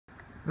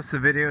This is a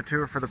video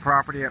tour for the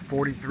property at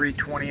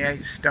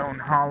 4328 Stone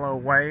Hollow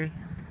Way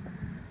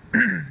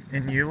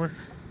in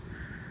Euless.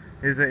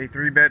 It is a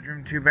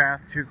 3-bedroom,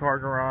 2-bath, 2-car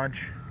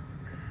garage.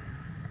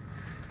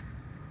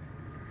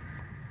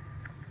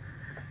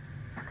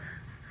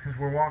 As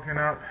we're walking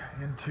up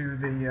into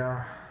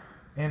the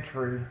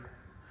entry,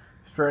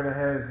 straight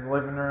ahead is the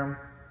living room.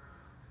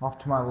 Off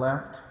to my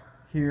left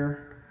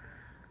here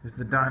is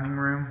the dining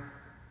room,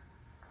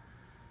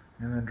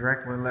 and then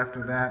directly left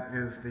of that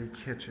is the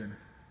kitchen.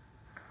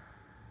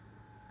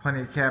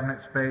 Plenty of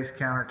cabinet space,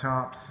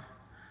 countertops,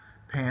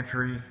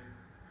 pantry,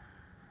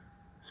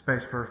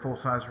 space for a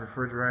full-size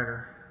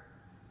refrigerator.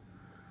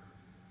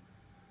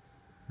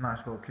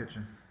 Nice little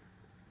kitchen.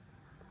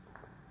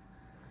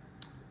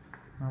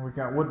 We've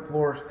got wood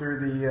floors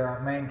through the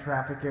main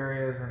traffic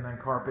areas, and then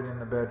carpet in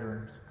the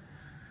bedrooms.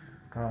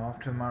 Off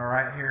to my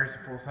right here is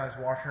a full-size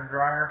washer and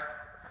dryer.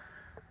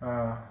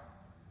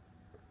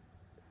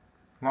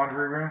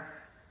 Laundry room.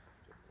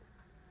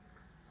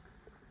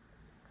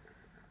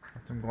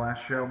 Got some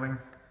glass shelving.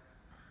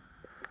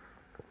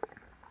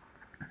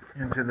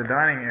 Into the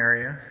dining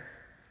area.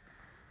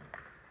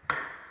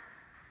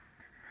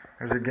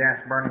 There's a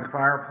gas burning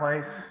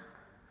fireplace.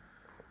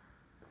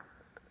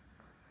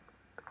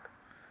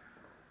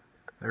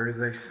 There is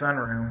a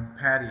sunroom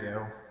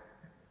patio.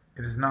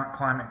 It is not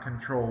climate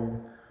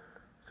controlled,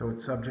 so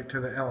it's subject to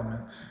the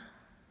elements.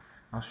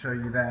 I'll show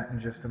you that in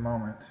just a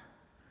moment.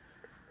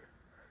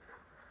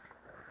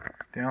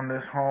 Down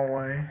this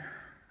hallway,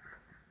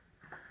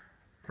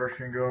 first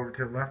you can go over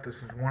to the left.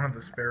 This is one of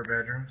the spare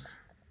bedrooms.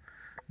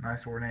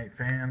 Nice ornate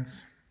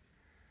fans.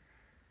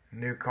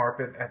 New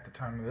carpet at the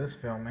time of this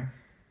filming.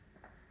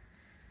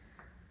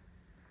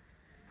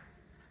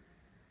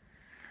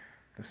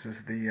 This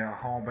is the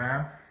hall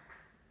bath.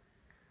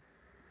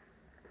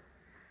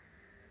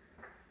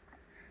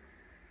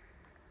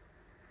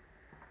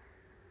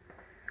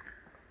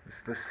 This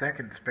is the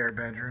second spare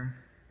bedroom.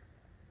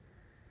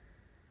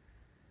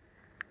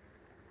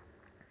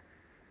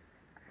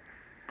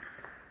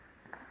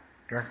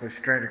 Directly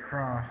straight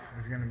across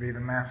is going to be the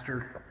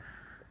master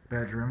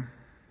bedroom.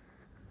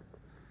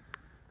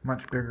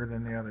 Much bigger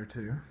than the other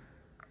two.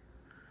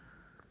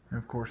 And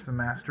of course the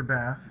master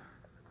bath,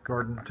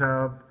 garden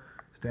tub,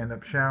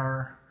 stand-up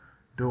shower,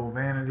 dual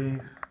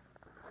vanities,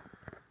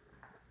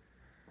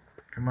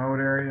 commode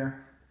area,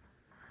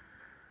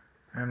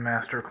 and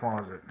master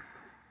closet.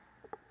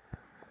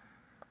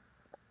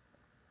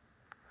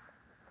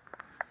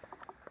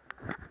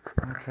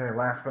 Okay,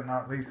 last but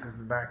not least is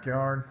the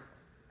backyard.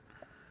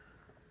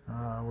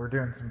 We're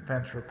doing some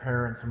fence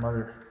repair and some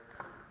other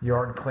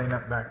yard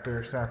cleanup back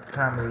there, so at the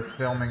time of this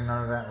filming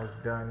none of that was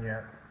done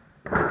yet.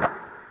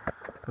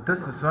 But this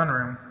is the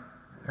sunroom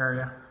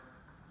area.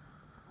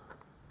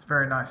 It's a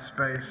very nice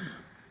space.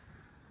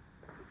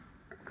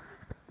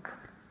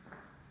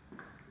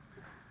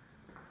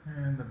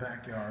 And the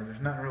backyard.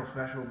 There's nothing real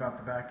special about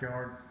the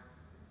backyard.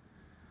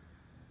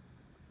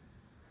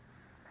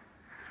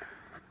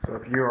 So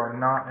if you are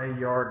not a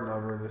yard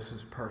lover, this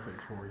is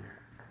perfect for you.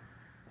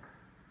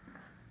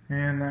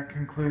 And that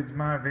concludes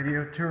my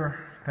video tour.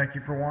 Thank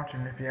you for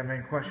watching. If you have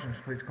any questions,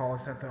 please call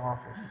us at the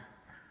office.